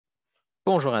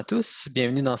Bonjour à tous,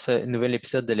 bienvenue dans ce nouvel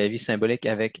épisode de La vie symbolique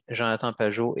avec Jonathan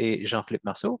Pajot et Jean-Philippe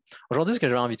Marceau. Aujourd'hui, ce que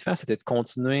j'avais envie de faire, c'était de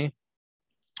continuer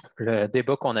le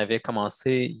débat qu'on avait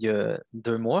commencé il y a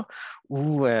 2 mois,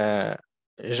 où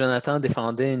Jonathan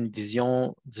défendait une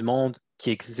vision du monde qui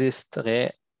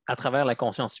existerait à travers la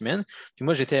conscience humaine. Puis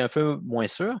moi, j'étais un peu moins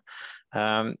sûr.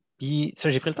 Puis ça,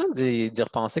 j'ai pris le temps d'y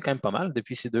repenser quand même pas mal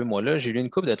depuis ces 2 mois-là. J'ai lu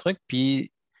une couple de trucs,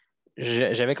 puis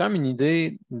j'avais quand même une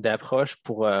idée d'approche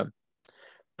pour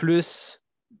plus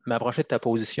m'approcher de ta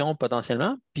position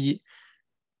potentiellement. Puis,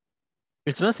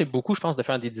 ultimement, c'est beaucoup, je pense, de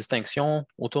faire des distinctions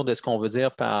autour de ce qu'on veut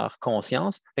dire par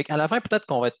conscience. Fait qu'à la fin, peut-être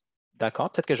qu'on va être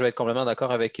d'accord, peut-être que je vais être complètement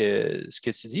d'accord avec ce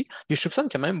que tu dis. Puis, je soupçonne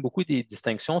que même beaucoup des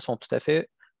distinctions sont tout à fait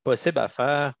possibles à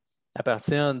faire à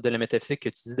partir de la métaphysique que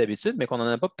tu dis d'habitude, mais qu'on n'en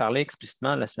a pas parlé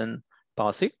explicitement la semaine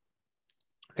passée.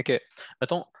 Fait que,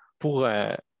 mettons, pour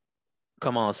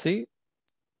commencer,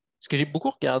 ce que j'ai beaucoup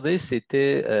regardé,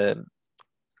 c'était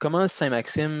comment Saint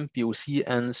Maxime puis aussi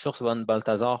Hans Urs von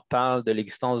Balthasar parlent de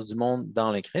l'existence du monde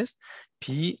dans le Christ.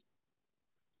 Puis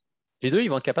les deux, ils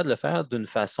vont être capables de le faire d'une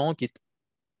façon qui est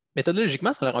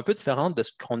méthodologiquement, ça a l'air un peu différente de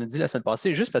ce qu'on a dit la semaine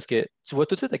passée, juste parce que tu vois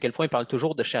tout de suite à quel point ils parlent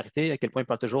toujours de charité, à quel point ils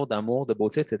parlent toujours d'amour, de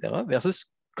beauté, etc.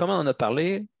 Versus comment on en a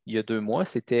parlé il y a 2 mois,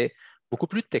 c'était beaucoup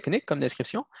plus technique comme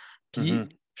description. Puis Mhm.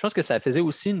 je pense que ça faisait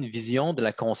aussi une vision de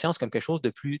la conscience comme quelque chose de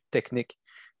plus technique.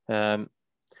 Euh,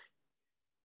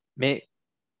 mais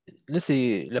là,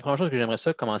 c'est la première chose que j'aimerais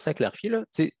ça commencer à clarifier, là.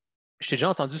 Tu sais, je t'ai déjà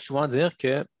entendu souvent dire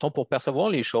que pour percevoir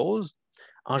les choses,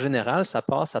 en général, ça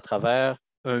passe à travers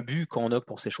un but qu'on a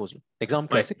pour ces choses-là.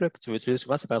 L'exemple Ouais, classique là, que tu veux utiliser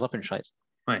souvent, c'est par exemple une chaise.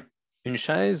 ouais. Une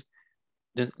chaise,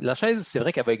 la chaise, c'est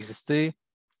vrai qu'elle va exister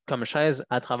comme chaise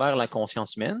à travers la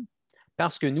conscience humaine,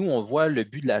 parce que nous, on voit le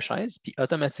but de la chaise, puis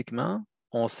automatiquement,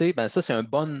 on sait, ben ça, c'est un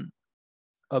bon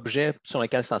objet sur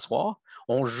lequel s'asseoir.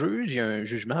 On juge, il y a un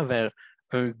jugement vers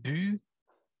un but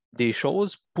des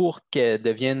choses pour qu'elles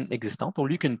deviennent existantes, au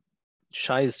lieu qu'une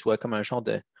chaise soit comme un genre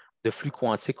de flux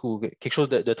quantique ou quelque chose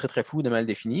de très, très flou, de mal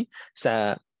défini.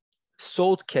 Ça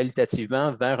saute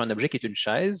qualitativement vers un objet qui est une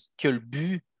chaise, qui a le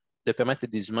but de permettre à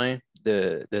des humains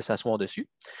de s'asseoir dessus.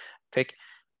 Fait que,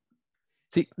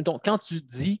 donc, quand tu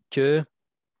dis que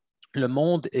le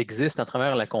monde existe à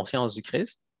travers la conscience du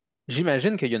Christ,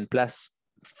 j'imagine qu'il y a une place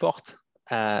forte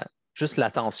à juste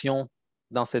l'attention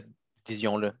dans cette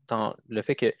vision-là, dans le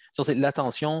fait que c'est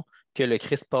l'attention que le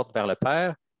Christ porte vers le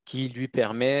Père qui lui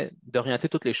permet d'orienter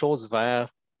toutes les choses vers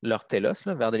leur télos,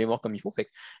 là, vers de les voir comme il faut. Fait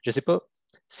que, je ne sais pas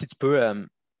si tu peux,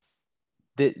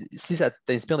 si ça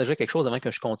t'inspire déjà quelque chose avant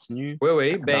que je continue Oui,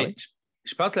 oui. à parler.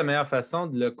 Je pense que la meilleure façon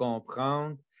de le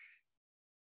comprendre,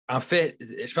 en fait,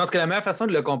 je pense que la meilleure façon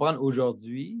de le comprendre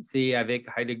aujourd'hui, c'est avec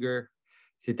Heidegger,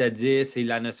 c'est-à-dire c'est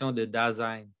la notion de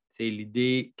Dasein. C'est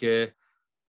l'idée que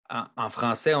en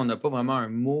français, on n'a pas vraiment un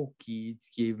mot qui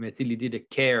est, mais, tu sais, l'idée de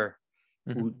care,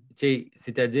 Mhm. ou, tu sais,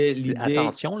 c'est-à-dire C'est l'idée,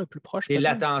 attention le plus proche, c'est peut-être?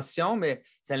 l'attention, mais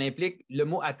ça implique, le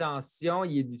mot attention,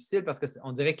 il est difficile parce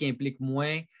qu'on dirait qu'il implique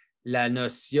moins la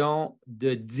notion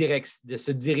de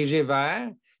se diriger vers,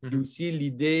 puis Mhm. aussi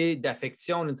l'idée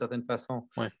d'affection d'une certaine façon.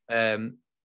 Ouais. Euh,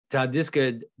 tandis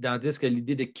que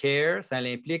l'idée de care, ça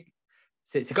l'implique,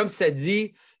 c'est comme si ça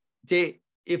dit, tu sais,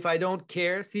 if I don't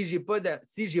care, si j'ai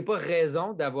pas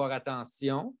raison d'avoir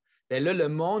attention, ben là, le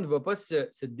monde ne va pas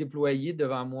se déployer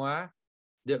devant moi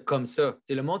comme ça. Tu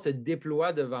sais, le monde se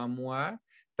déploie devant moi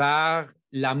par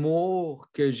l'amour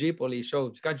que j'ai pour les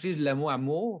choses. Puis quand je dis le mot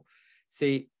amour,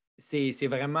 c'est, c'est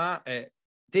vraiment.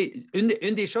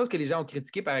 Une des choses que les gens ont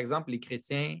critiqué, par exemple, les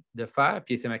chrétiens de faire,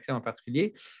 puis Saint Maxime en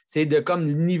particulier, c'est de comme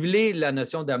niveler la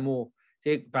notion d'amour.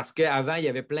 Tu sais, parce qu'avant, il y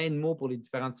avait plein de mots pour les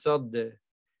différentes sortes de.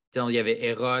 Tu sais, il y avait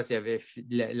Eros, il y avait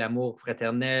l'amour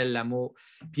fraternel, l'amour.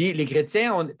 Puis les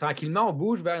chrétiens, tranquillement, on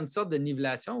bouge vers une sorte de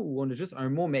nivellation où on a juste un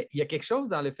mot, mais il y a quelque chose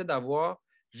dans le fait d'avoir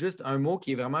juste un mot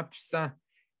qui est vraiment puissant.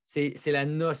 C'est la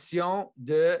notion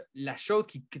de la chose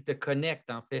qui te connecte,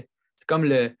 en fait. C'est comme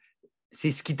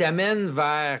c'est ce qui t'amène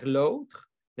vers l'autre,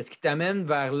 mais ce qui t'amène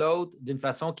vers l'autre d'une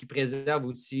façon qui préserve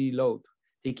aussi l'autre,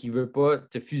 qui ne veut pas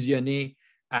te fusionner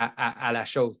à la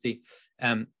chose.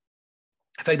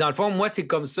 Fait que dans le fond, moi, c'est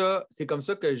comme ça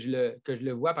que je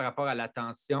le vois par rapport à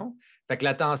l'attention. Fait que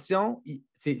l'attention,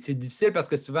 c'est difficile parce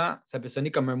que souvent, ça peut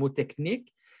sonner comme un mot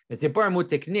technique, mais ce n'est pas un mot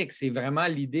technique, c'est vraiment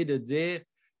l'idée de dire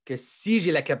que si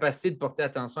j'ai la capacité de porter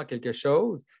attention à quelque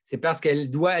chose, c'est parce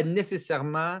qu'elle doit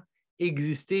nécessairement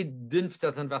exister d'une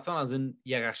certaine façon dans une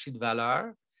hiérarchie de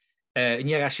valeurs, une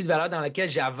hiérarchie de valeurs dans laquelle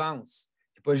j'avance.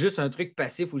 C'est pas juste un truc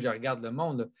passif où je regarde le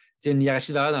monde, là. C'est une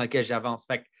hiérarchie de valeurs dans laquelle j'avance.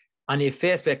 Fait que, en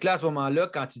effet, ça fait que là, à ce moment-là,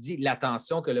 quand tu dis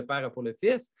l'attention que le Père a pour le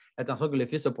Fils, l'attention que le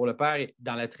Fils a pour le Père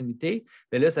dans la Trinité,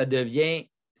 bien là, ça devient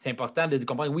c'est important de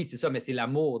comprendre, oui, c'est ça, mais c'est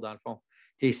l'amour, dans le fond.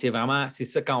 C'est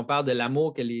ça, quand on parle de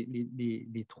l'amour que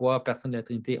les trois personnes de la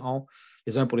Trinité ont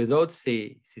les uns pour les autres,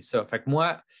 c'est ça. Fait que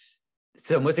moi,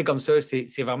 c'est comme ça,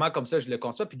 c'est vraiment comme ça que je le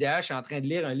conçois. Puis d'ailleurs, je suis en train de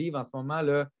lire un livre en ce moment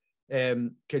là,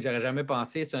 que je n'aurais jamais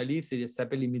pensé. C'est un livre, ça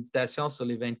s'appelle Les Méditations sur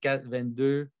les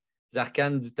 22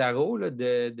 arcanes du tarot là,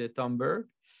 de Tom Burke.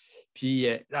 Puis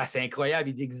c'est incroyable,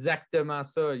 il dit exactement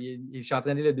ça. Je suis en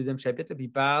train de lire le deuxième chapitre, là, puis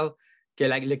il parle que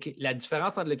la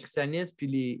différence entre le christianisme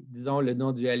puis disons, le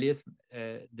non-dualisme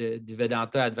du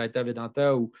Vedanta, Advaita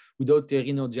Vedanta ou d'autres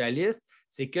théories non-dualistes,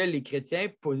 c'est que les chrétiens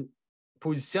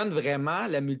positionnent vraiment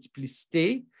la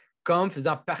multiplicité comme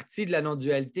faisant partie de la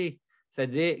non-dualité.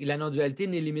 C'est-à-dire que la non-dualité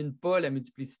n'élimine pas la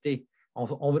multiplicité.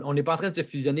 On n'est pas en train de se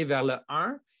fusionner vers le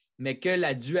un, mais que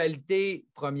la dualité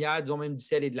première, disons même du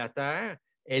ciel et de la terre,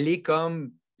 elle est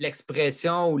comme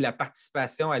l'expression ou la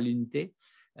participation à l'unité.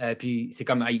 Puis c'est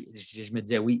comme, je me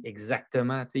disais, oui,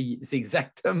 exactement. C'est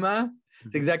exactement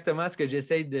ce que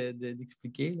j'essaie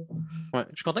d'expliquer. Ouais,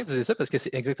 je suis content que tu dises ça parce que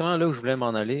c'est exactement là où je voulais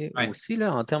m'en aller aussi,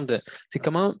 là, en termes de. C'est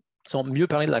comment mieux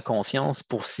parler de la conscience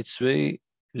pour situer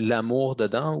l'amour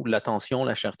dedans ou l'attention,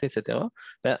 la charité, etc.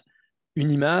 Ben,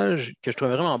 une image que je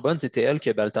trouvais vraiment bonne, c'était elle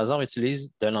que Balthasar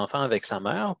utilise de l'enfant avec sa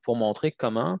mère pour montrer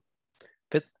comment, en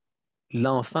fait,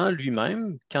 l'enfant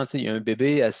lui-même, quand il y a un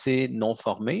bébé assez non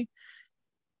formé,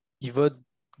 il va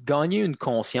gagner une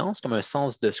conscience, comme un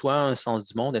sens de soi, un sens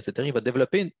du monde, etc. Il va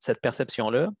développer cette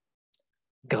perception-là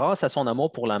grâce à son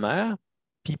amour pour la mère,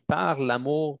 puis par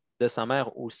l'amour de sa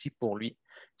mère aussi pour lui.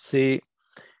 C'est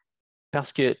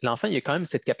parce que l'enfant, il a quand même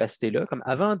cette capacité-là, comme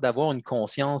avant d'avoir une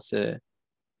conscience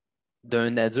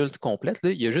d'un adulte complète,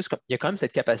 là, il y a quand même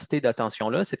cette capacité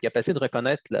d'attention-là, cette capacité de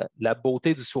reconnaître la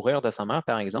beauté du sourire de sa mère,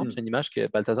 par exemple. C'est une image que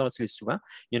Balthasar utilise souvent.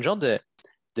 Il y a une genre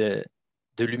de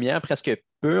lumière presque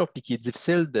pure, puis qui est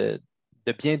difficile de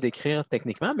bien décrire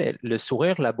techniquement, mais le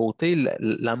sourire, la beauté,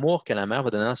 l'amour que la mère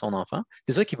va donner à son enfant,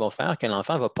 c'est ça qui va faire que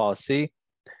l'enfant va passer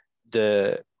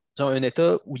de disons, un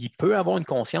état où il peut avoir une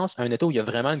conscience à un état où il y a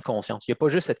vraiment une conscience. Il n'y a pas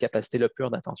juste cette capacité-là pure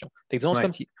d'attention. Disons, c'est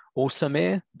comme si au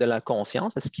sommet de la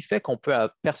conscience, ce qui fait qu'on peut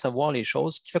percevoir les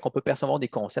choses, ce qui fait qu'on peut percevoir des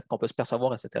concepts, qu'on peut se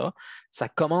percevoir, etc., ça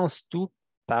commence tout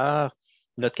par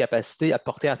notre capacité à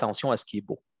porter attention à ce qui est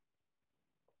beau.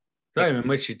 Oui, mais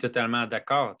moi, je suis totalement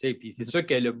d'accord. Puis c'est sûr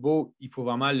que le beau, il faut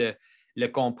vraiment le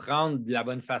comprendre de la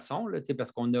bonne façon, là,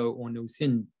 parce qu'on a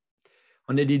aussi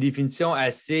on a des définitions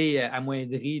assez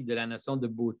amoindries de la notion de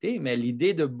beauté, mais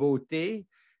l'idée de beauté,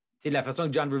 la façon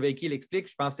que John Vervaeke l'explique,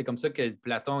 je pense que c'est comme ça que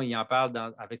Platon il en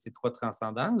parle avec ses trois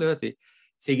transcendants. Là,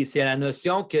 c'est la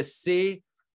notion que c'est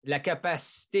la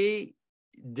capacité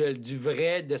du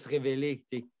vrai de se révéler.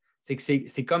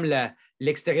 C'est comme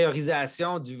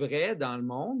l'extériorisation du vrai dans le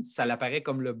monde, ça l'apparaît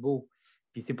comme le beau.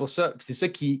 Puis c'est pour ça, c'est ça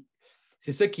qui,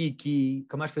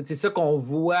 comment je peux dire, c'est ça qu'on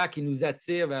voit qui nous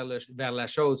attire vers la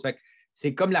chose. Fait que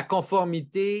c'est comme la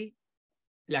conformité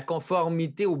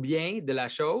au bien de la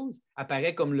chose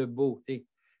apparaît comme le beau. Fait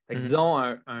que, disons,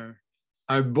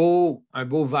 un beau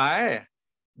verre,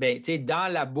 ben,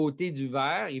 dans la beauté du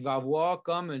verre, il va avoir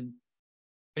comme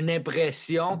une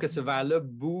impression que ce verre-là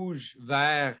bouge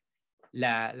vers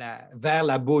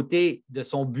la beauté de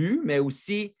son but, mais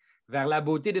aussi vers la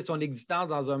beauté de son existence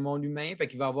dans un monde humain. Fait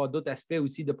qu'il va avoir d'autres aspects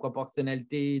aussi de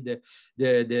proportionnalité,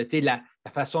 la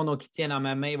façon dont il tient dans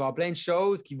ma main. Il va y avoir plein de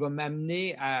choses qui vont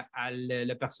m'amener à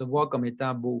le percevoir comme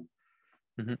étant beau.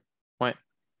 Oui,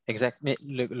 exact. Mais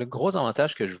le gros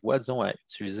avantage que je vois, disons, à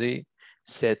utiliser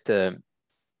cette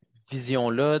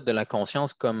vision-là de la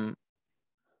conscience comme,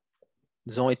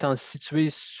 disons, étant située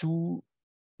sous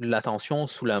l'attention,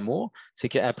 sous l'amour, c'est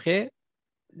qu'après,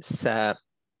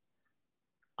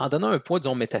 en donnant un poids,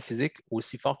 disons, métaphysique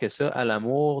aussi fort que ça à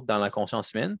l'amour dans la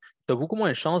conscience humaine, tu as beaucoup moins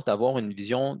de chances d'avoir une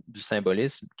vision du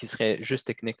symbolisme qui serait juste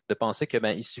technique, de penser que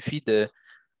il suffit de,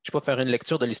 je sais pas, faire une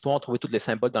lecture de l'histoire, trouver tous les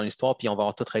symboles dans l'histoire, puis on va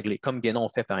avoir tout réglé, comme Guénon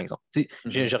fait, par exemple.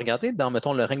 J'ai regardé dans,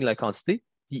 mettons, le règne de la quantité,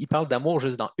 il parle d'amour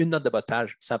juste dans une note de bas de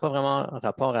page. Ça n'a pas vraiment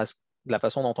rapport à la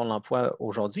façon dont on l'emploie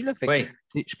aujourd'hui. Je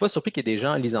ne suis pas surpris qu'il y ait des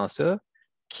gens en lisant ça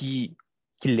qui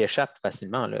l'échappent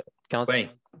facilement. Là.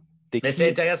 Mais c'est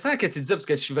intéressant que tu dis ça parce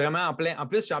que je suis vraiment en plein. En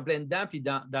plus, je suis en plein dedans. Puis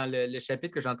dans le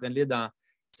chapitre que je suis en train de lire dans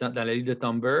le livre de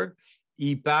Tom Burke,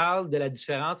 il parle de la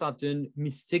différence entre une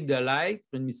mystique de l'être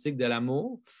et une mystique de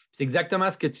l'amour. C'est exactement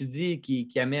ce que tu dis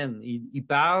qui amène. Il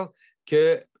parle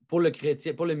que pour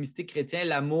le mystique chrétien,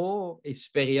 l'amour est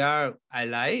supérieur à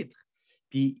l'être.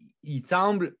 Puis il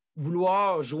semble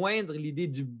vouloir joindre l'idée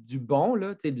du bon,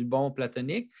 là, du bon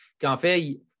platonique, qu'en fait,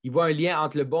 il voit un lien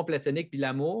entre le bon platonique et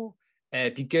l'amour.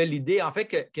 Puis que l'idée, en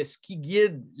fait, que ce qui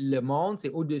guide le monde, c'est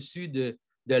au-dessus de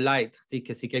de l'être,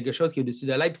 que c'est quelque chose qui est au-dessus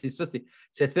de l'être. Puis c'est ça, c'est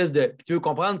cette espèce de. Puis tu veux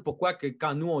comprendre pourquoi que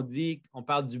quand nous, on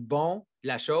parle du bon,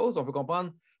 la chose, on peut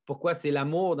comprendre pourquoi c'est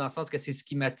l'amour, dans le sens que c'est ce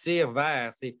qui m'attire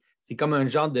vers. C'est comme un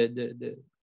genre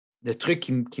de truc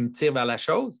qui me tire vers la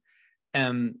chose.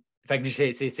 Fait que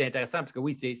c'est intéressant parce que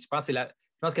oui, je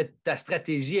pense que ta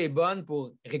stratégie est bonne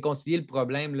pour réconcilier le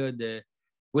problème là,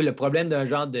 le problème d'un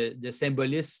genre de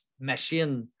symbolisme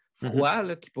machine froid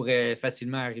là, qui pourrait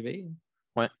facilement arriver.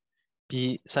 Oui.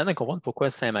 Puis ça aide à comprendre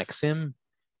pourquoi Saint Maxime,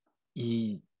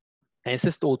 il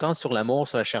insiste autant sur l'amour,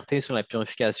 sur la charité, sur la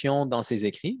purification dans ses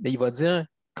écrits. Mais il va dire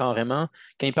carrément,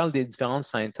 quand il parle des différentes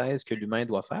synthèses que l'humain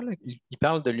doit faire, là, il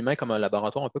parle de l'humain comme un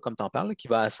laboratoire, un peu comme tu en parles, là, qui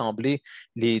va assembler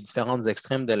les différentes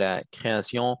extrêmes de la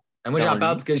création. Moi, j'en dans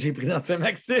parle lui. parce que j'ai pris dans Saint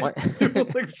Maxime. Ouais. C'est pour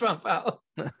ça que je t'en parle.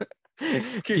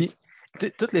 Puis,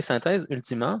 toutes les synthèses,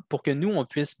 ultimement, pour que nous, on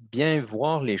puisse bien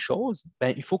voir les choses,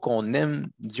 ben, il faut qu'on aime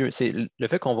Dieu. C'est le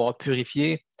fait qu'on va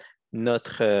purifier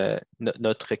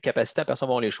notre capacité à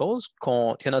percevoir les choses,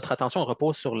 que notre attention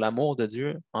repose sur l'amour de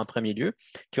Dieu en premier lieu,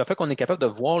 qui va faire qu'on est capable de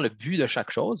voir le but de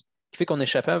chaque chose, qui fait qu'on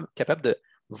est capable de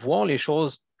voir les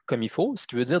choses comme il faut, ce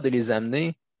qui veut dire de les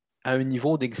amener à un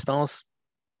niveau d'existence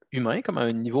humain, comme à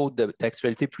un niveau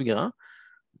d'actualité plus grand,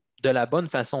 de la bonne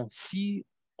façon. Si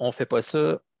on ne fait pas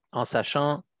ça en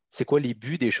sachant c'est quoi les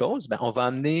buts des choses, ben, on va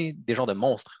amener des genres de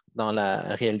monstres dans la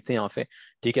réalité, en fait.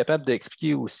 Qui est capable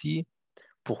d'expliquer aussi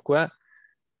pourquoi.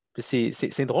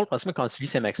 C'est drôle parce que quand tu lis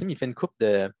Saint Maxime, il fait une coupe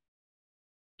de.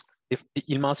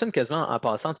 Il mentionne quasiment en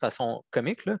passant de façon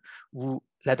comique, là, où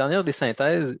la dernière des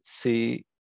synthèses, c'est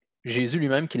Jésus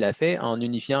lui-même qui l'a fait en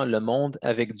unifiant le monde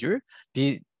avec Dieu.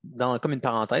 Puis, comme une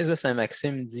parenthèse, là, Saint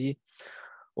Maxime dit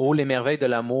oh, les merveilles de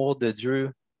l'amour de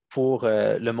Dieu pour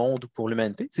le monde ou pour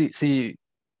l'humanité. C'est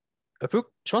un peu,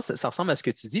 je pense que ça ressemble à ce que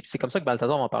tu dis, puis c'est comme ça que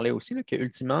Balthasar en parlait aussi, là, que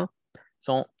ultimement,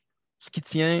 ce qui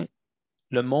tient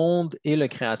le monde et le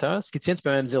créateur, ce qui tient, tu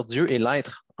peux même dire Dieu et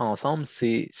l'être ensemble,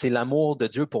 c'est l'amour de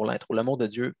Dieu pour l'être ou l'amour de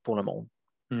Dieu pour le monde.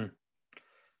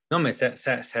 Non, mais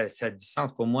ça a du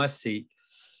sens. Pour moi, c'est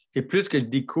plus que je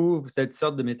découvre cette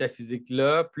sorte de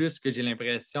métaphysique-là, plus que j'ai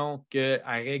l'impression qu'elle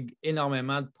règle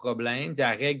énormément de problèmes.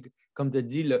 Elle règle, comme tu as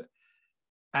dit,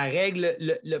 elle règle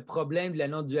le problème de la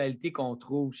non-dualité qu'on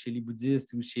trouve chez les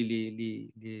bouddhistes ou chez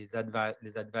les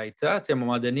Advaita. À un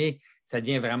moment donné, ça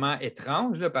devient vraiment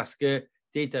étrange là, parce que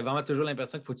tu as vraiment toujours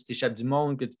l'impression qu'il faut que tu t'échappes du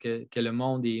monde, que le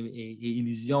monde est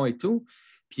illusion et tout.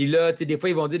 Puis là, des fois,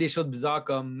 ils vont dire des choses bizarres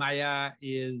comme Maya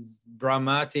is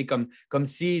Brahma, comme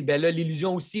si ben là,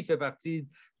 l'illusion aussi fait partie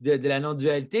de la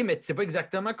non-dualité, mais tu ne sais pas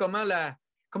exactement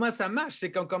comment ça marche,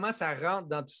 c'est comment ça rentre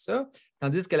dans tout ça.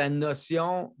 Tandis que la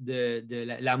notion de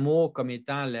l'amour comme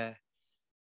étant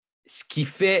ce qui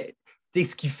fait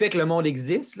que le monde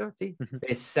existe, là,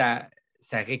 ben ça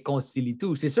réconcilie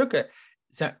tout. C'est sûr que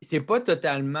c'est pas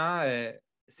totalement.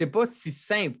 C'est pas si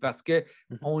simple parce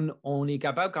qu'on est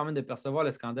capable quand même de percevoir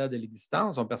le scandale de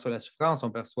l'existence. On perçoit la souffrance,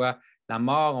 on perçoit la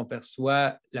mort, on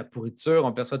perçoit la pourriture,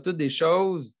 on perçoit toutes des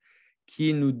choses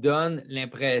qui nous donnent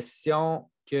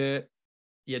l'impression qu'il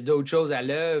y a d'autres choses à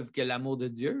l'œuvre que l'amour de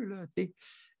Dieu. Là,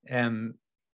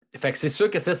 fait que c'est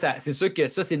sûr que ça,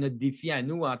 c'est notre défi à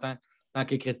nous en tant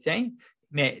que chrétiens.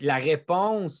 Mais la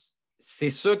réponse, c'est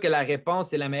sûr que la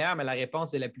réponse est la meilleure, mais la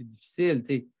réponse est la plus difficile.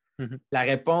 La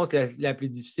réponse la plus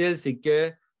difficile, c'est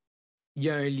qu'il y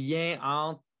a un lien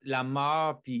entre la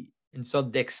mort et une sorte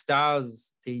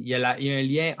d'extase. Il y a un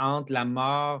lien entre la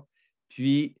mort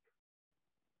puis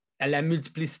la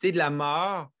multiplicité de la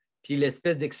mort puis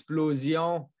l'espèce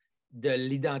d'explosion de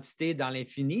l'identité dans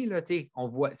l'infini.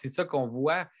 C'est ça qu'on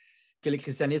voit que le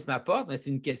christianisme apporte, mais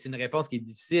c'est une réponse qui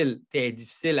est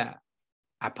difficile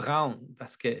à prendre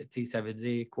parce que ça veut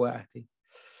dire quoi?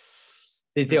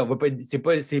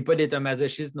 C'est pas d'être un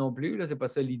masochiste non plus, ce n'est pas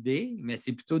ça l'idée, mais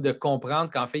c'est plutôt de comprendre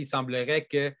qu'en fait, il semblerait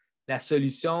que la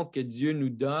solution que Dieu nous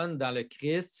donne dans le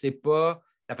Christ, ce n'est pas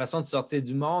la façon de sortir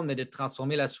du monde, mais de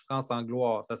transformer la souffrance en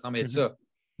gloire. Ça semble être ça.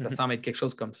 Ça semble être quelque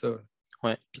chose comme ça.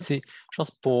 Oui. Puis, je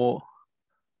pense pour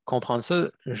comprendre ça,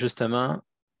 justement,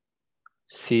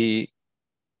 c'est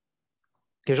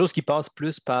quelque chose qui passe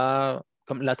plus par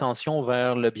comme l'attention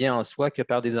vers le bien en soi que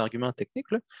par des arguments techniques.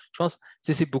 Là. Je pense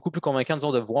que c'est beaucoup plus convaincant,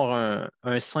 disons, de voir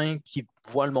un saint qui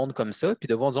voit le monde comme ça, puis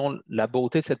de voir, disons, la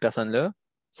beauté de cette personne-là.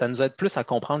 Ça nous aide plus à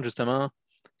comprendre, justement,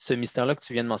 ce mystère-là que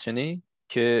tu viens de mentionner,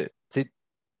 que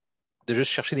de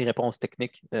juste chercher des réponses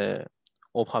techniques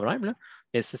au problème. Là.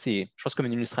 Et ça, c'est, je pense, comme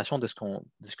une illustration de ce qu'on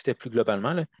discutait plus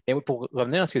globalement. Là. Et pour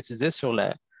revenir à ce que tu disais sur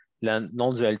la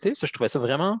non-dualité, ça, je trouvais ça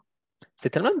vraiment.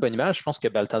 C'est tellement une bonne image, je pense, que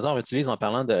Balthasar utilise en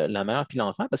parlant de la mère puis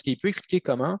l'enfant, parce qu'il peut expliquer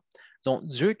comment donc,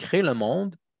 Dieu crée le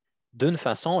monde, d'une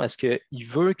façon, est-ce qu'il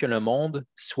veut que le monde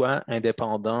soit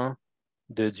indépendant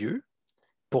de Dieu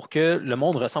pour que le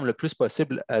monde ressemble le plus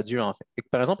possible à Dieu, en fait. Fait que,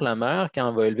 par exemple, la mère, quand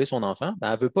elle va élever son enfant, ben,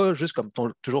 elle ne veut pas juste comme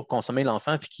toujours consommer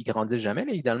l'enfant puis qu'il grandisse jamais.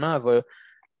 Là. Idéalement, elle va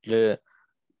le,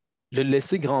 le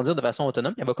laisser grandir de façon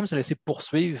autonome. Elle va comme se laisser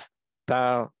poursuivre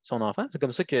par son enfant. C'est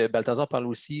comme ça que Balthasar parle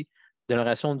aussi de la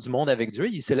relation du monde avec Dieu.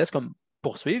 Il se laisse comme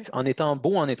poursuivre en étant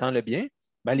beau, en étant le bien.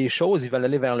 Ben, les choses, ils veulent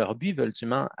aller vers leur but, ils veulent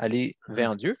ultimement aller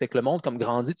vers Dieu. Fait que le monde comme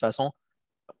grandit de façon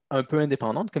un peu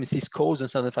indépendante, comme s'il se cause d'une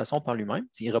certaine façon par lui-même.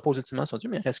 Il repose ultimement sur Dieu,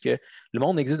 mais reste que le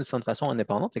monde existe d'une certaine façon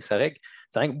indépendante, et que ça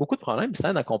règle beaucoup de problèmes, puis ça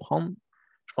aide à comprendre,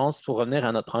 je pense, pour revenir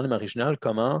à notre problème original,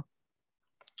 comment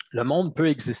le monde peut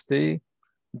exister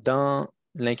dans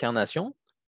l'incarnation.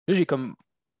 Là, j'ai comme,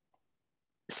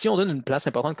 si on donne une place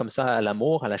importante comme ça à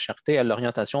l'amour, à la charité, à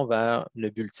l'orientation vers le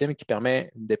but ultime qui permet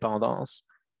une dépendance,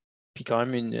 puis quand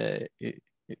même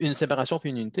une séparation puis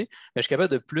une unité, mais je suis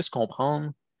capable de plus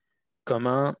comprendre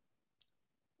comment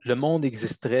le monde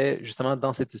existerait justement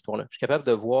dans cette histoire-là. Je suis capable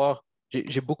de voir,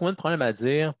 j'ai beaucoup moins de problèmes à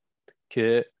dire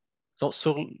que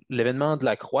sur l'événement de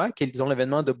la croix, qui est, disons,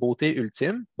 l'événement de beauté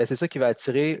ultime, ben, c'est ça qui va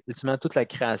attirer ultimement toute la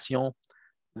création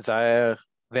vers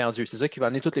Dieu. C'est ça qui va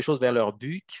amener toutes les choses vers leur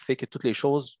but, qui fait que toutes les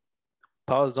choses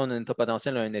passent d'un état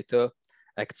potentiel à un état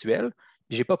actuel.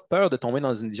 Puis j'ai pas peur de tomber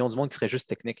dans une vision du monde qui serait juste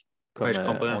technique, Oui, comme je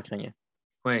comprends. on craignait.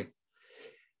 Oui.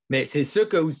 Mais c'est sûr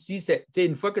que aussi,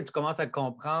 une fois que tu commences à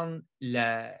comprendre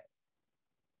les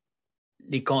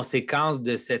conséquences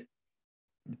de cette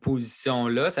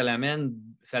position-là, ça l'amène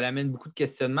beaucoup de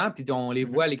questionnements. Puis on les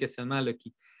voit, les questionnements là,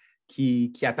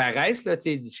 qui apparaissent là,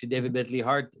 chez David Bentley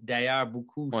Hart, d'ailleurs,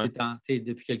 beaucoup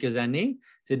depuis quelques années.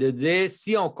 C'est de dire,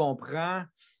 si on comprend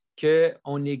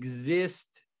qu'on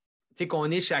existe,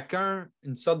 qu'on est chacun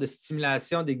une sorte de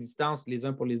stimulation d'existence les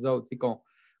uns pour les autres,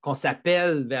 qu'on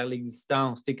s'appelle vers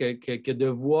l'existence, que de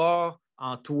voir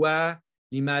en toi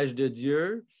l'image de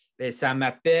Dieu, bien, ça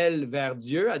m'appelle vers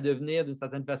Dieu à devenir d'une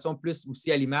certaine façon plus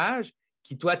aussi à l'image,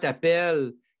 qui toi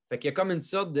t'appelle. Fait qu'il y a comme une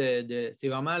sorte c'est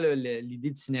vraiment là,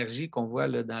 l'idée de synergie qu'on voit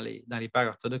là, dans les pères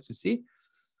orthodoxes aussi.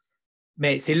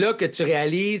 Mais c'est là que tu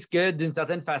réalises que d'une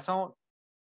certaine façon,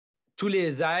 tous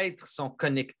les êtres sont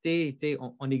connectés.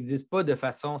 On n'existe pas de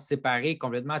façon séparée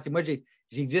complètement. Moi,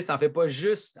 j'existe en fait pas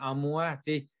juste en moi.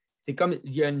 C'est comme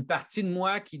il y a une partie de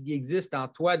moi qui existe en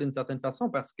toi d'une certaine façon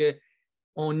parce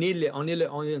qu'on est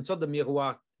une sorte de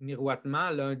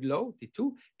miroitement l'un de l'autre et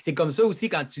tout. Puis c'est comme ça aussi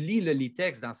quand tu lis là, les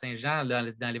textes dans Saint Jean,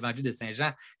 là, dans l'Évangile de Saint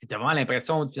Jean, tu as vraiment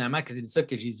l'impression finalement que c'est de ça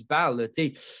que Jésus parle.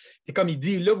 C'est comme il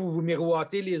dit, là, vous vous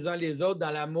miroitez les uns les autres dans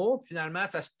l'amour, puis finalement,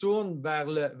 ça se tourne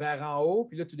vers en haut,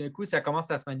 puis là, tout d'un coup, ça commence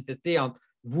à se manifester entre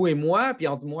vous et moi, puis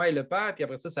entre moi et le Père, puis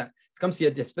après ça c'est comme s'il y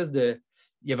a une espèce de...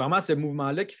 Il y a vraiment ce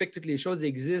mouvement-là qui fait que toutes les choses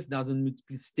existent dans une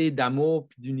multiplicité d'amour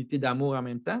puis d'unité d'amour en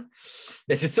même temps.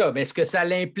 Bien, c'est ça. Bien, ce que ça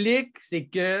l'implique, c'est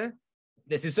que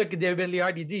bien, c'est ça que David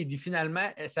Leard dit. Il dit finalement,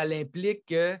 ça l'implique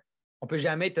qu'on ne peut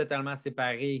jamais être totalement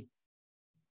séparé.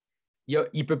 Il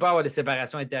ne peut pas avoir de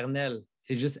séparation éternelle.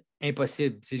 C'est juste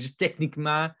impossible. C'est juste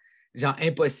techniquement, genre,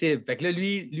 impossible. Fait que là,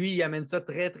 lui, il amène ça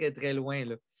très, très, très loin.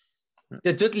 Là.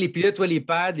 C'est tous les pilotes, toi, les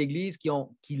pères de l'Église qui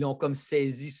l'ont comme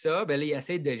saisi ça, bien là, ils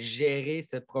essaient de gérer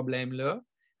ce problème-là.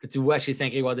 Que tu vois chez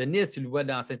Saint-Grégoire de Nice, tu le vois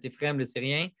dans Saint-Éphrem le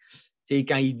Syrien.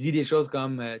 Quand il dit des choses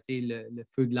comme le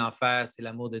feu de l'enfer, c'est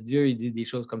l'amour de Dieu, il dit des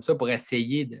choses comme ça pour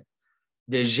essayer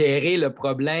de gérer le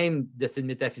problème de cette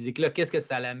métaphysique-là. Qu'est-ce que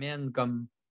ça l'amène comme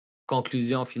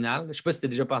conclusion finale? Je ne sais pas si tu as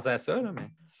déjà pensé à ça, là, mais...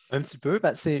 Un petit peu.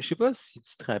 Ben, je ne sais pas si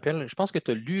tu te rappelles, je pense que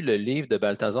tu as lu le livre de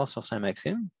Balthasar sur Saint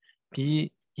Maxime,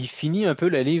 puis il finit un peu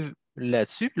le livre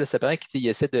là-dessus, puis là, ça paraît qu'il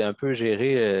essaie de un peu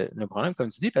gérer le problème, comme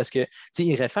tu dis, parce que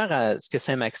il réfère à ce que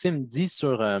Saint Maxime dit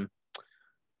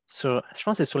je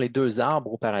pense que c'est sur les deux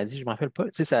arbres au paradis, je ne me rappelle pas.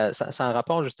 Ça a un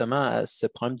rapport justement à ce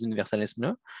problème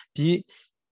d'universalisme-là. Puis,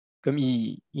 comme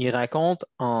il raconte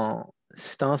en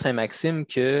citant Saint Maxime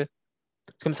que,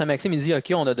 comme Saint Maxime, il dit,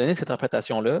 OK, on a donné cette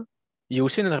interprétation-là. Il y a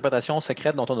aussi une interprétation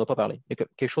secrète dont on ne doit pas parler. Il y a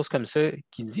quelque chose comme ça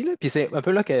qu'il dit, là. Puis c'est un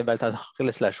peu là que Balthazar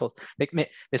laisse la chose. Mais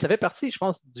ça fait partie, je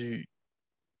pense, de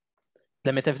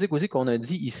la métaphysique aussi qu'on a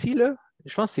dit ici, là.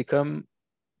 Je pense que c'est comme,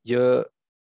 il y a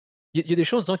il y a des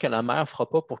choses, disons, que la mère ne fera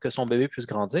pas pour que son bébé puisse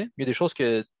grandir. Il y a des choses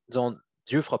que, disons,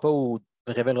 Dieu ne fera pas ou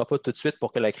ne révélera pas tout de suite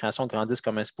pour que la création grandisse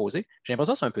comme un supposé. J'ai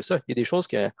l'impression que c'est un peu ça. Il y a des choses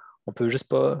qu'on ne peut juste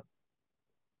pas.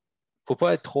 Faut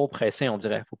pas être trop pressé, on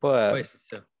dirait. Oui,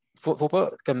 c'est ça. Faut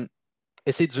pas comme,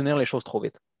 essayer d'unir les choses trop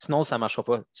vite. Sinon, ça ne marchera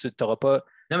pas. Tu n'auras pas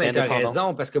Non, mais tu as d'indépendance.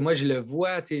 raison, parce que moi, je le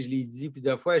vois, je l'ai dit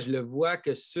plusieurs fois, je le vois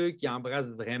que ceux qui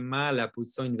embrassent vraiment la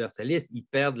position universaliste, ils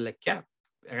perdent le cap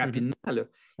rapidement. Là.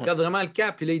 Ils Ouais. perdent vraiment le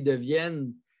cap, puis là, ils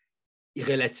deviennent ils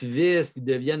relativisent, ils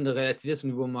deviennent relativistes au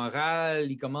niveau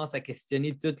moral, ils commencent à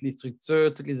questionner toutes les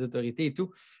structures, toutes les autorités et tout.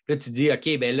 Puis là, tu dis,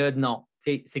 OK, ben là, non.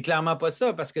 C'est clairement pas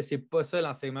ça, parce que c'est pas ça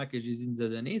l'enseignement que Jésus nous a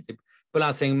donné. C'est pas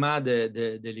l'enseignement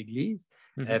de l'Église.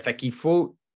 Fait qu'il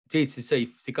faut, c'est ça,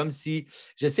 c'est comme si,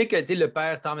 je sais que le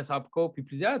père Thomas Hopkins, puis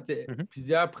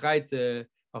plusieurs prêtres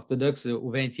orthodoxes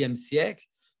au 20e siècle,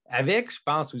 avec, je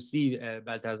pense aussi,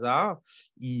 Balthasar,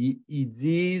 ils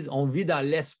disent on vit dans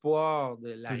l'espoir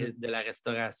de la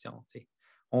restauration.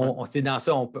 C'est dans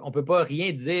ça, on peut pas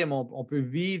rien dire, mais on peut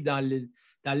vivre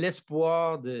dans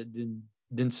l'espoir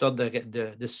d'une sorte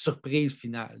de surprise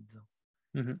finale.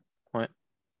 Oui,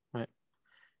 oui.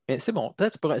 Mais c'est bon,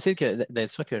 peut-être pour essayer d'être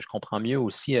sûr que je comprends mieux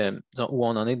aussi où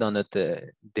on en est dans notre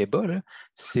débat. Là.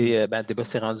 Le débat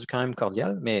s'est rendu quand même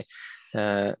cordial, mais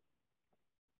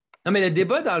non, mais le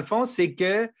débat, dans le fond, c'est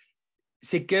que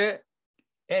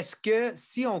est-ce que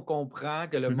si on comprend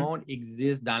que le monde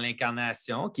existe dans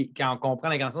l'incarnation, quand on comprend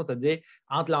l'incarnation, c'est-à-dire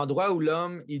entre l'endroit où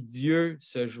l'homme et Dieu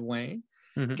se joignent,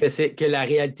 que la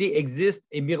réalité existe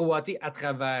et miroitée à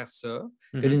travers ça,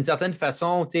 que d'une certaine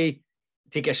façon,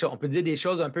 on peut dire des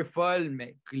choses un peu folles,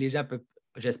 mais que les gens peuvent,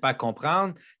 j'espère,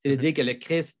 comprendre. C'est de dire que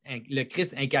le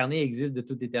Christ incarné existe de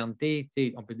toute éternité.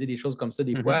 On peut dire des choses comme ça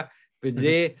des fois. On peut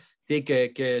dire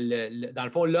que dans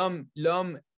le fond,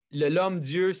 l'homme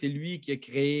Dieu, c'est lui qui a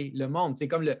créé le monde. C'est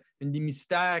comme une des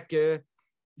mystères que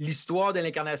l'histoire de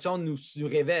l'incarnation nous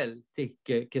révèle.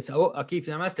 Que ça, OK,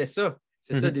 finalement, c'était ça.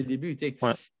 C'est ça dès le début.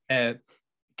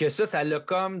 Que ça a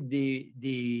comme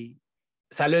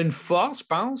ça a une force, je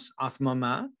pense, en ce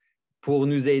moment, pour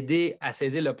nous aider à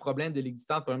saisir le problème de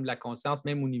l'existence, le problème de la conscience,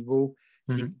 même au niveau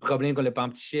des problèmes comme le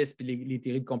panpsychisme, puis les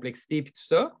théories de complexité, puis tout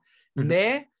ça.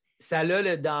 Mais ça a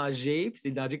le danger, puis c'est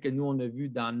le danger que nous, on a vu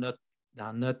dans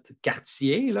notre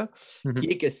quartier, là, qui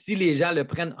est que si les gens le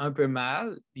prennent un peu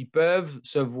mal, ils peuvent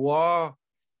voir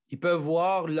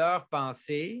leur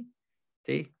pensée,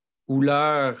 ou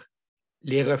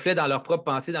les reflets dans leur propre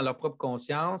pensée, dans leur propre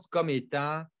conscience, comme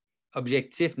étant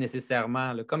objectifs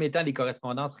nécessairement, là, comme étant des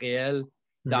correspondances réelles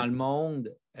dans le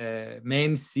monde,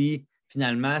 même si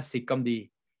finalement c'est comme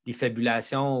des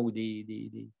fabulations ou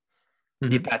des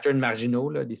patterns marginaux,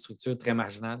 là, des structures très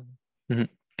marginales.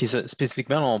 Puis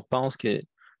spécifiquement, on pense que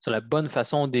sur la bonne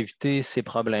façon d'éviter ces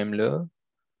problèmes-là,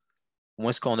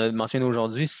 moi, ce qu'on a mentionné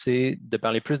aujourd'hui, c'est de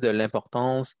parler plus de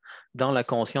l'importance dans la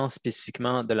conscience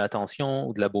spécifiquement de l'attention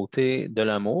ou de la beauté, de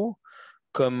l'amour,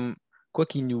 comme quoi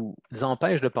qui nous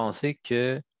empêche de penser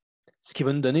que ce qui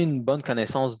va nous donner une bonne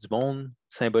connaissance du monde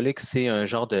symbolique, c'est un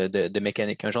genre de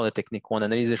mécanique, un genre de technique où on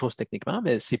analyse les choses techniquement,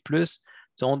 mais c'est plus,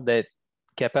 disons, d'être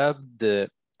capable de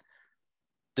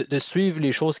suivre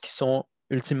les choses qui sont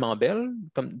ultimement belles,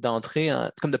 comme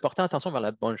comme de porter attention vers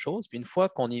la bonne chose. Puis une fois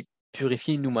qu'on est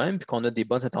purifié nous-mêmes, puis qu'on a des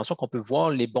bonnes intentions, qu'on peut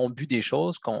voir les bons buts des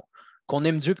choses, qu'on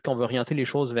aime Dieu, puis qu'on veut orienter les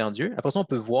choses vers Dieu. Après ça, on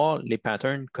peut voir les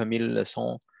patterns comme ils le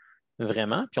sont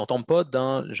vraiment, puis on ne tombe pas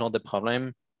dans le genre de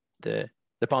problème de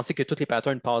penser que tous les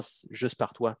patterns passent juste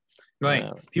par toi. Oui.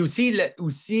 Puis aussi,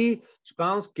 je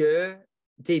pense que,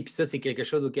 puis ça, c'est quelque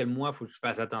chose auquel moi, il faut que je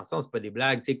fasse attention, ce n'est pas des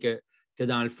blagues, que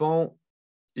dans le fond,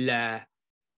 la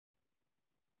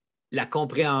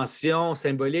compréhension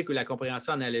symbolique ou la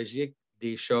compréhension analogique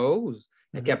des choses,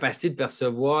 la capacité de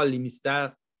percevoir les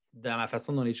mystères dans la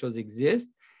façon dont les choses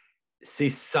existent, c'est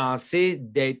censé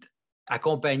d'être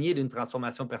accompagné d'une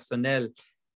transformation personnelle.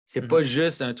 C'est pas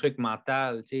juste un truc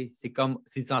mental,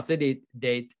 c'est censé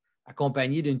d'être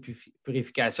accompagné d'une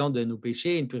purification de nos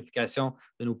péchés, une purification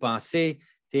de nos pensées.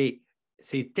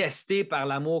 C'est testé par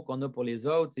l'amour qu'on a pour les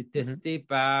autres, c'est testé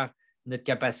par notre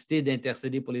capacité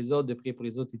d'intercéder pour les autres, de prier pour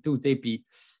les autres et tout. Puis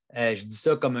je dis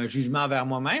ça comme un jugement envers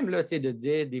moi-même, là, de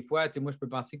dire des fois, moi, je peux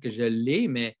penser que je l'ai,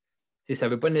 mais ça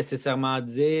ne veut pas nécessairement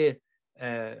dire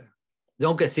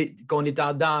donc qu'on est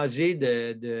en danger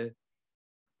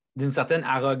d'une certaine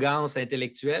arrogance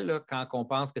intellectuelle là, quand on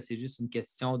pense que c'est juste une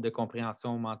question de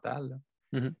compréhension mentale.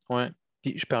 Oui.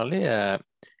 Puis je parlais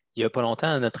il n'y a pas longtemps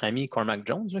à notre ami Cormac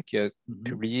Jones là, qui a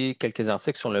publié quelques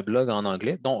articles sur le blog en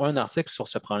anglais, dont un article sur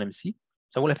ce problème-ci.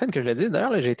 Ça vaut la peine que je le dise.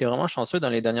 D'ailleurs, là, j'ai été vraiment chanceux dans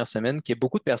les dernières semaines qu'il y ait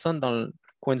beaucoup de personnes dans le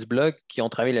coin du blog qui ont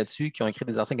travaillé là-dessus, qui ont écrit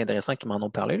des articles intéressants, qui m'en ont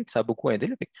parlé, là, que ça a beaucoup aidé.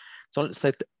 Là.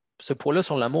 Ce point-là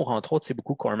sur l'amour, entre autres, c'est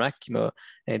beaucoup Cormac qui m'a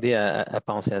aidé à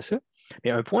penser à ça.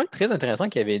 Mais un point très intéressant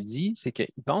qu'il avait dit, c'est qu'il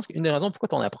pense qu'une des raisons pourquoi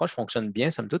ton approche fonctionne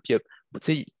bien, somme toute, puis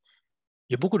il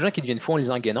y a beaucoup de gens qui deviennent fous en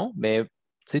lisant Guénon, mais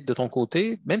de ton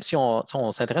côté, même si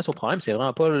on s'intéresse au problème, c'est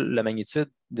vraiment pas la magnitude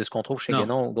de ce qu'on trouve chez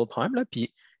Guénon ou d'autres problèmes. Là.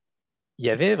 Puis il y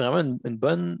avait vraiment une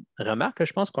bonne remarque, là,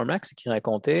 je pense, Cormac, c'est qu'il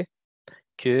racontait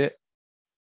que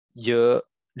il y a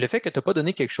le fait que tu n'as pas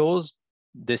donné quelque chose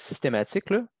de systématique,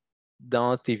 là,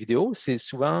 dans tes vidéos, c'est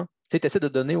souvent, tu essaies de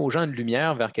donner aux gens une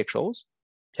lumière vers quelque chose,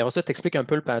 puis après ça, tu expliques un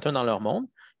peu le pattern dans leur monde,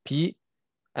 puis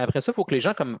après ça, il faut que les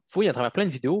gens fouillent à travers plein de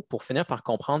vidéos pour finir par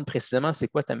comprendre précisément c'est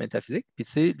quoi ta métaphysique. Puis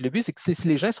le but, c'est que si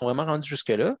les gens sont vraiment rendus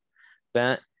jusque-là,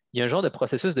 ben, il y a un genre de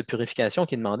processus de purification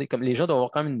qui est demandé. Comme les gens doivent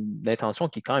avoir quand même une intention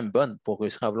qui est quand même bonne pour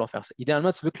réussir à vouloir faire ça.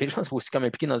 Idéalement, tu veux que les gens soient aussi comme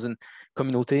impliqués dans une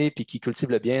communauté puis qu'ils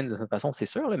cultivent le bien de cette façon, c'est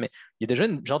sûr, là, mais il y a déjà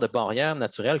une genre de barrière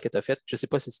naturelle que tu as faite. Je ne sais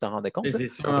pas si tu t'en rendais compte. Mais Là, c'est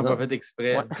sûrement pas fait Ouais.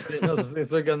 exprès. Non, c'est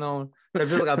sûr que non. Ça a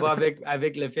plus rapport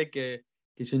avec le fait que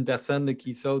je suis une personne là,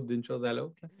 qui saute d'une chose à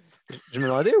l'autre. Je me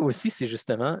demandais aussi si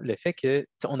justement le fait que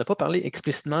on n'a pas parlé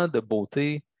explicitement de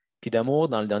beauté puis d'amour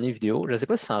dans le dernier vidéo. Je ne sais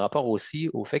pas si c'est en rapport aussi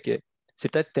au fait que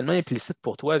c'est peut-être tellement implicite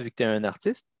pour toi vu que tu es un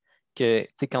artiste que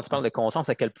quand tu parles de conscience,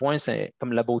 à quel point c'est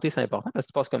comme la beauté, c'est important parce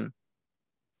que tu passes comme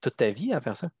toute ta vie à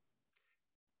faire ça.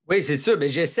 Oui, c'est sûr. Mais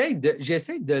j'essaie de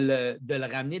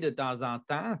le ramener de temps en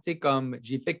temps. Tu sais, comme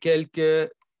j'ai fait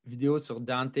quelques vidéos sur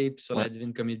Dante et sur Ouais. la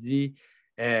Divine Comédie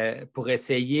pour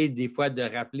essayer des fois de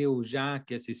rappeler aux gens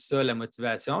que c'est ça la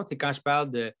motivation. Tu sais, quand je parle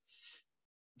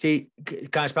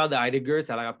de Heidegger,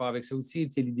 ça a rapport avec ça aussi,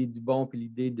 l'idée du bon puis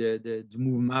l'idée du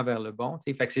mouvement vers le bon.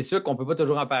 Fait que c'est sûr qu'on ne peut pas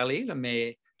toujours en parler, là,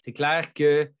 mais c'est clair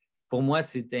que pour moi,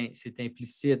 c'est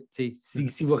implicite.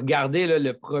 Si vous regardez là,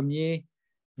 le premier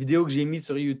vidéo que j'ai mis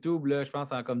sur YouTube, là, je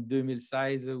pense en comme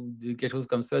 2016 là, ou quelque chose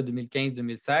comme ça,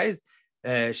 2015-2016,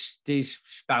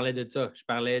 je parlais de ça. Je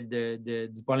parlais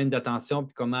du problème d'attention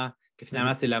puis comment que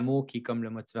finalement, c'est l'amour qui est comme le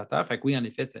motivateur. Fait que oui, en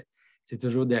effet, c'est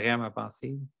toujours derrière ma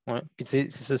pensée. Ouais. Puis c'est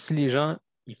ça, si les gens,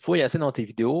 il faut y assez dans tes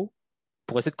vidéos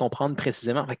pour essayer de comprendre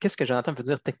précisément qu'est-ce que Jonathan veut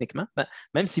dire techniquement. Ben,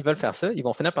 même s'ils veulent faire ça, ils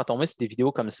vont finir par tomber sur des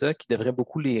vidéos comme ça qui devraient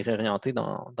beaucoup les réorienter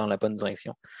dans la bonne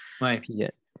direction. Ouais. Puis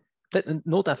peut-être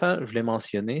une autre affaire, je voulais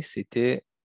mentionner, c'est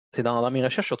dans mes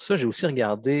recherches sur tout ça, j'ai aussi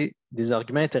regardé des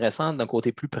arguments intéressants d'un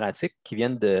côté plus pratique qui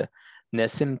viennent de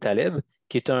Nassim Taleb,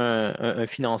 qui est un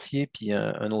financier puis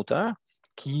un auteur,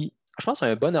 qui, je pense, a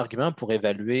un bon argument pour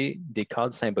évaluer des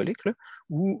cadres symboliques, là,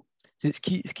 où ce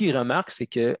qu'il remarque, c'est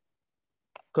que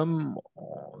comme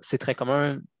c'est très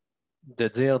commun de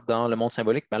dire dans le monde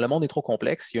symbolique, ben, le monde est trop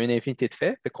complexe, il y a une infinité de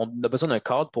faits, fait qu'on a besoin d'un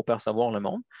cadre pour percevoir le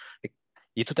monde.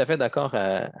 Il est tout à fait d'accord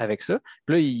avec ça.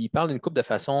 Puis là, il parle d'une couple de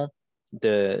façons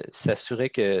de s'assurer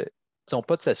que, non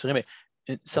pas de s'assurer, mais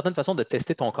une certaine façon de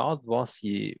tester ton cadre, de voir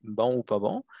s'il est bon ou pas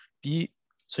bon. Puis,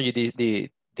 ça, il y a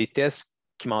des tests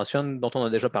qui mentionnent, dont on a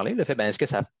déjà parlé, le fait, ben, est-ce que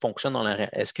ça fonctionne dans la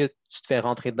réalité? Est-ce que tu te fais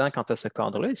rentrer dedans quand tu as ce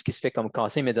cadre-là? Est-ce qu'il se fait comme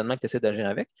casser immédiatement que tu essaies d'agir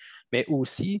avec? Mais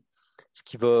aussi, ce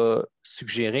qui va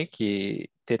suggérer, qui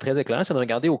est très éclairant, c'est de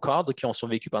regarder aux cadres qui ont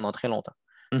survécu pendant très longtemps.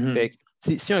 Mm-hmm. Fait que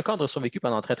si un cadre a survécu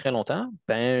pendant très, très longtemps,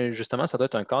 ben justement, ça doit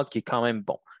être un cadre qui est quand même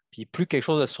bon. Puis plus quelque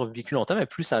chose a survécu longtemps, mais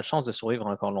plus ça a de chance de survivre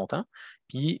encore longtemps.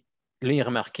 Puis là, il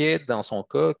remarquait dans son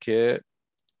cas que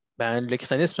ben, le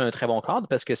christianisme, c'est un très bon cadre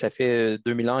parce que ça fait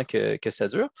 2000 ans que ça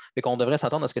dure. Fait qu'on devrait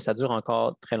s'attendre à ce que ça dure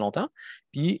encore très longtemps.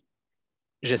 Puis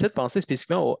j'essaie de penser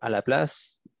spécifiquement à la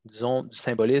place, disons, du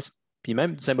symbolisme, puis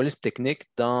même du symbolisme technique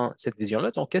dans cette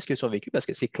vision-là. Disons, qu'est-ce qui a survécu? Parce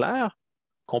que c'est clair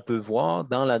qu'on peut voir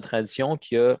dans la tradition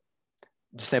qu'il y a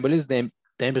du symbolisme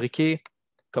d'imbriquer,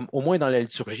 comme au moins dans la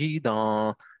liturgie,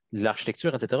 dans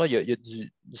l'architecture, etc. Il y a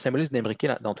du symbolisme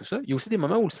d'imbriquer dans tout ça. Il y a aussi des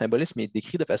moments où le symbolisme est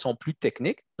décrit de façon plus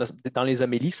technique. Dans les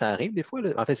homélies, ça arrive des fois,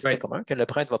 là. En fait, c'est très Ouais. commun que le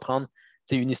prêtre va prendre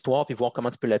une histoire puis voir comment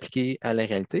tu peux l'appliquer à la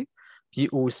réalité. Puis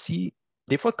aussi,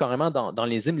 des fois, carrément, dans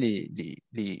les hymnes,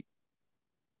 les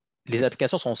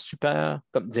applications sont super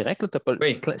comme directes.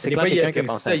 Oui. C'est Des clair fois, quelqu'un qui a c'est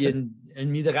pensé ça, à il y a ça. une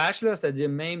midrash, là, c'est-à-dire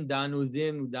même dans nos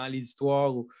hymnes ou dans les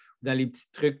histoires ou dans les petits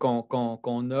trucs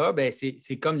qu'on a, ben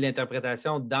c'est comme de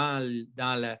l'interprétation dans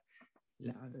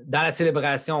la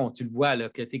célébration. Tu le vois, là,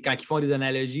 que quand ils font des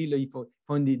analogies, là, ils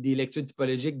font des lectures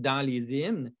typologiques dans les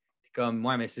hymnes. C'est comme,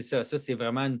 ouais, mais c'est ça. Ça, c'est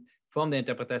vraiment une forme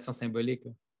d'interprétation symbolique,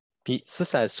 là. Puis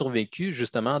ça a survécu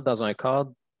justement dans un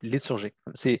cadre liturgique.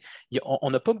 On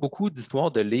n'a pas beaucoup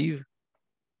d'histoires de livres,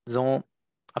 disons.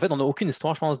 En fait, on n'a aucune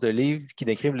histoire, je pense, de livres qui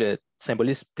décrivent le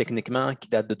symbolisme techniquement qui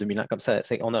date de 2000 ans. Comme ça,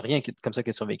 on n'a rien comme ça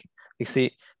qui a survécu.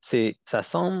 Fait que ça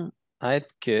semble être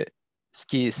que ce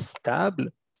qui est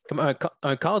stable, comme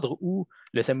un cadre où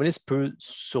le symbolisme peut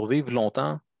survivre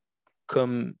longtemps,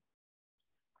 comme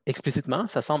explicitement,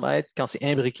 ça semble être quand c'est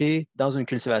imbriqué dans une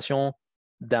cultivation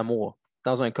d'amour,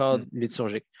 dans un cadre Mm.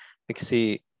 liturgique. Fait que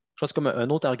je pense, comme un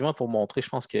autre argument pour montrer, je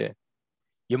pense qu'il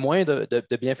y a moyen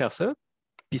de bien faire ça,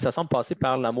 puis ça semble passer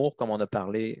par l'amour, comme on a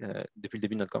parlé depuis le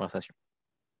début de notre conversation.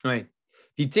 Oui.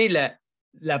 Puis, tu sais,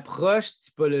 l'approche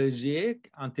typologique,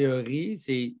 en théorie,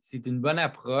 c'est une bonne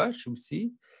approche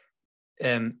aussi,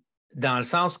 dans le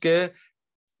sens que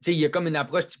il y a comme une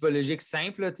approche typologique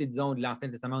simple, là, disons, de l'Ancien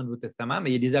Testament au Nouveau Testament,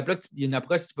 mais il y a une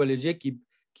approche typologique qui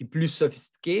est plus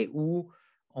sophistiquée où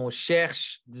on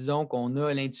cherche, disons, qu'on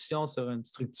a l'intuition sur une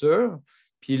structure,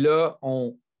 puis là,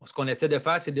 ce qu'on essaie de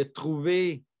faire, c'est de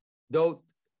trouver d'autres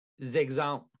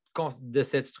exemples de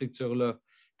cette structure-là.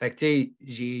 Fait que, tu sais,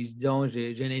 j'ai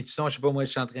une intuition, je ne sais pas, moi,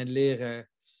 je suis en train de lire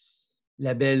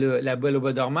La Belle au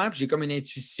bois dormant, puis j'ai comme une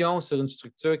intuition sur une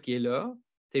structure qui est là.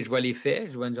 Tu sais, je vois les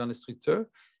faits, je vois une genre de structure.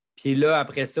 Puis là,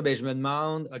 après ça, ben, je me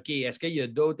demande, OK, est-ce qu'il y a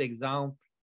d'autres exemples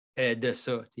de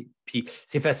ça? T'sais? Puis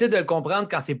c'est facile de le comprendre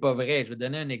quand c'est pas vrai. Je vais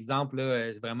donner un exemple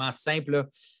là, vraiment simple. Là.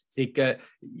 C'est qu'un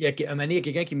moment donné, il y a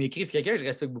quelqu'un qui m'écrit, c'est quelqu'un que je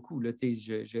respecte beaucoup. Là,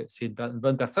 c'est une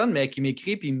bonne personne, mais qui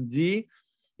m'écrit puis il dit,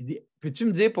 peux-tu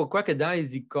me dire pourquoi que dans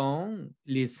les icônes,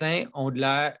 les saints ont de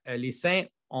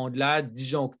l'air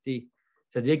disjonctés?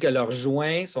 C'est-à-dire que leurs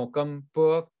joints sont comme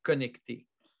pas connectés.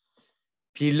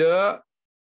 Puis là,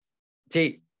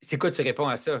 c'est quoi tu réponds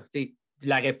à ça?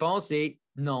 La réponse est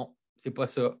non, c'est pas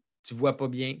ça. Tu vois pas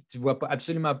bien, tu vois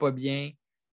absolument pas bien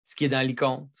ce qui est dans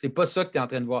l'icône. C'est pas ça que tu es en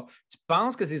train de voir. Tu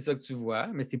penses que c'est ça que tu vois,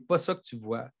 mais c'est pas ça que tu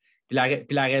vois. Puis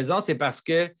la raison, c'est parce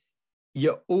qu'il n'y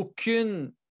a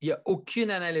aucune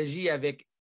analogie avec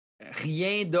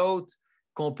rien d'autre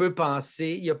qu'on peut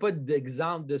penser. Il n'y a pas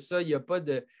d'exemple de ça. Il n'y a pas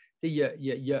de.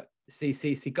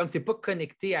 C'est comme c'est pas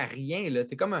connecté à rien. Là.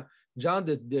 C'est comme un genre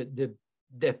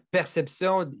de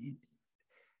perception,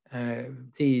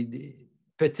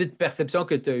 petite perception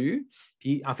que tu as eue.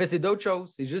 Puis en fait, c'est d'autres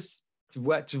choses. C'est juste, tu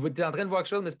es en train de voir quelque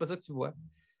chose, mais c'est pas ça que tu vois.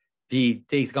 Puis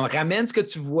c'est comme ramène ce que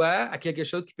tu vois à quelque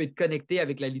chose qui peut être connecté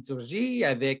avec la liturgie,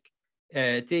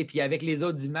 puis avec les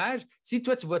autres images. Si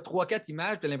toi, tu vois 3-4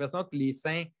 images, tu as l'impression que les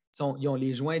saints ils ont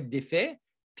les joints défaits,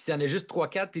 puis s'il y en a juste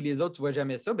 3-4, puis les autres, tu ne vois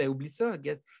jamais ça, bien, oublie ça.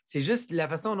 C'est juste la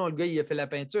façon dont le gars il a fait la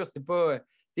peinture. C'est pas,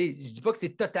 je ne dis pas que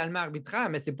c'est totalement arbitraire,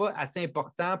 mais ce n'est pas assez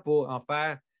important pour en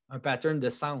faire un pattern de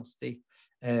sens. Puis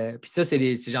ça, c'est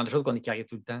le genre de choses qu'on écrit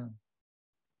tout le temps.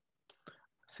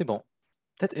 C'est bon.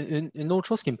 Peut-être une autre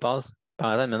chose qui me passe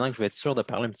par la tête maintenant que je vais être sûr de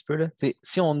parler un petit peu, là,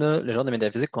 si on a le genre de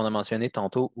métaphysique qu'on a mentionné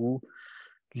tantôt où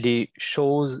les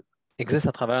choses existent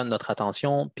à travers notre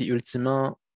attention, puis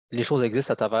ultimement, les choses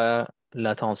existent à travers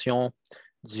l'attention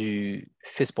du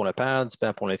Fils pour le Père, du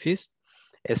Père pour le Fils,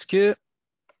 est-ce que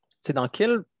c'est dans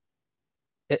quel.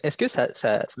 Est-ce que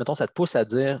mettons, ça te pousse à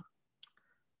dire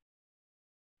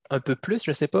un peu plus,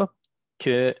 je ne sais pas,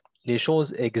 que les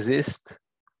choses existent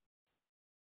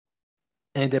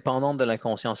indépendantes de la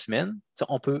conscience humaine?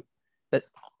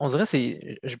 On dirait,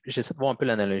 j'essaie de voir un peu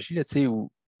l'analogie, là,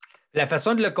 où. La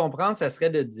façon de le comprendre, ça serait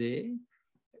de dire,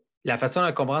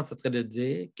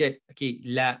 que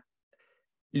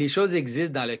les choses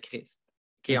existent dans le Christ.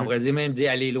 On pourrait même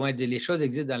dire, aller loin, les choses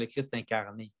existent dans le Christ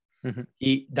incarné.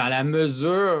 Et dans la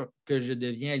mesure que je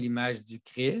deviens à l'image du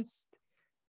Christ,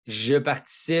 je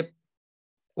participe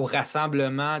au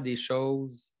rassemblement des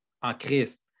choses en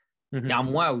Christ. Et en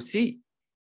moi aussi.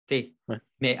 Ouais.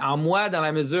 Mais en moi, dans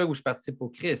la mesure où je participe au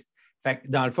Christ. Fait que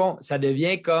dans le fond, ça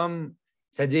devient comme,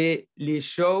 c'est-à-dire les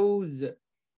choses.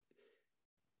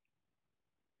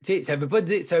 Ça ne veut pas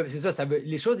dire, c'est ça,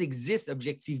 les choses existent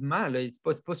objectivement. Ce n'est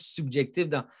pas subjectif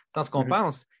dans le sens qu'on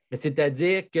pense, mais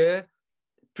c'est-à-dire que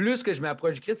plus que je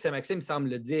m'approche du Christ, Saint Maxime semble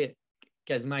le dire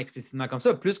quasiment explicitement comme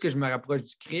ça, plus que je me rapproche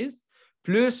du Christ,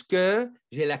 plus que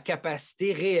j'ai la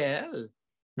capacité réelle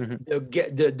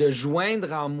de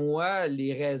joindre en moi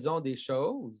les raisons des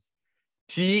choses,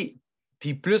 puis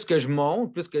plus que je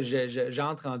monte, plus que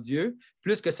j'entre en Dieu,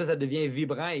 plus que ça devient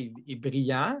vibrant et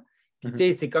brillant. Puis, tu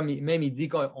sais, c'est comme, même il dit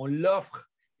qu'on l'offre,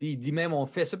 puis il dit même on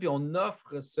fait ça, puis on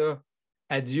offre ça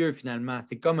à Dieu finalement.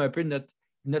 C'est comme un peu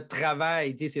notre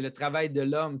travail, tu sais, c'est le travail de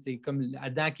l'homme, c'est comme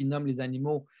Adam qui nomme les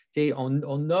animaux. Tu sais,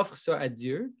 on offre ça à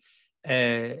Dieu,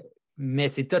 mais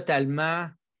c'est totalement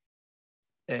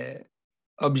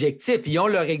objectif. Puis ils ont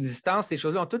leur existence, ces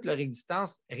choses-là ont toute leur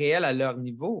existence réelle à leur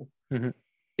niveau. Ouais.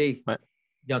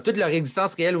 Ils ont toute leur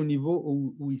existence réelle au niveau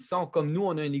où ils sont. Comme nous,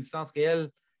 on a une existence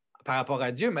réelle par rapport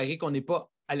à Dieu, malgré qu'on n'est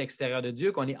pas à l'extérieur de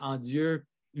Dieu, qu'on est en Dieu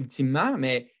ultimement,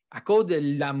 mais à cause de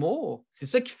l'amour, c'est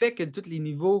ça qui fait que tous les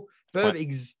niveaux peuvent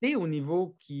exister au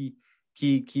niveau qu'ils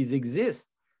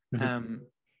existent.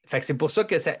 Fait que c'est pour ça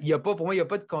que pour moi, il n'y a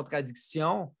pas de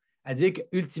contradiction à dire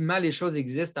qu'ultimement, les choses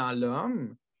existent en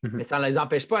l'homme, mais ça ne les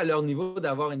empêche pas à leur niveau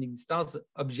d'avoir une existence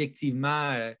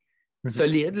objectivement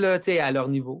solide là, à leur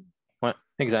niveau. Oui,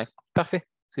 exact. Parfait.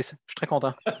 C'est ça. Je suis très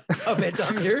content. Ah ben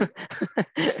tant mieux.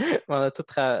 On a tout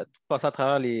passé à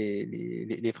travers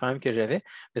les problèmes que j'avais.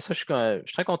 Mais ça, je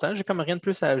suis très content. J'ai comme rien de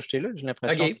plus à ajouter là. J'ai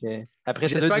l'impression OK. qu'après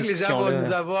ces deux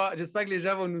discussions-là. J'espère que les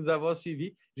gens vont nous avoir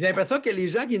suivis. J'ai l'impression que les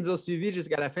gens qui nous ont suivis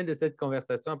jusqu'à la fin de cette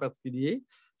conversation en particulier,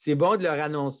 c'est bon de leur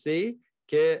annoncer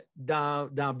que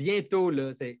dans bientôt,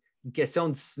 là, c'est une question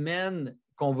de semaine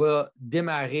qu'on va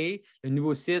démarrer le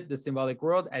nouveau site de Symbolic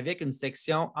World avec une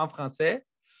section en français.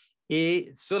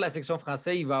 Et sur la section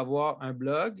français, il va y avoir un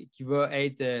blog qui va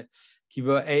être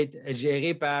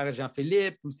géré par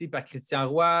Jean-Philippe, aussi par Christian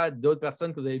Roy, d'autres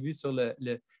personnes que vous avez vues sur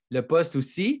le post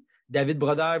aussi. David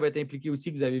Brodeur va être impliqué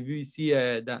aussi, que vous avez vu ici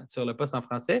sur le post en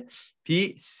français.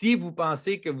 Puis, si vous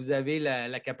pensez que vous avez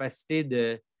la capacité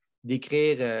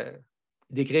d'écrire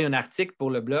un article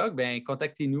pour le blog, bien,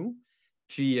 contactez-nous.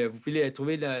 Puis, vous pouvez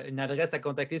trouver une adresse à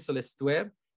contacter sur le site web.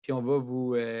 Puis on va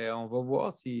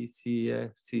voir si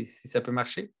ça peut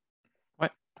marcher. Oui,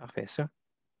 parfait, ça.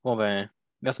 Bon, ben,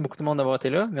 merci beaucoup tout le monde d'avoir été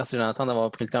là. Merci, Jonathan,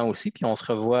 d'avoir pris le temps aussi. Puis on se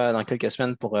revoit dans quelques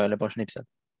semaines pour le prochain épisode.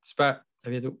 Super. À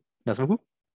bientôt. Merci beaucoup.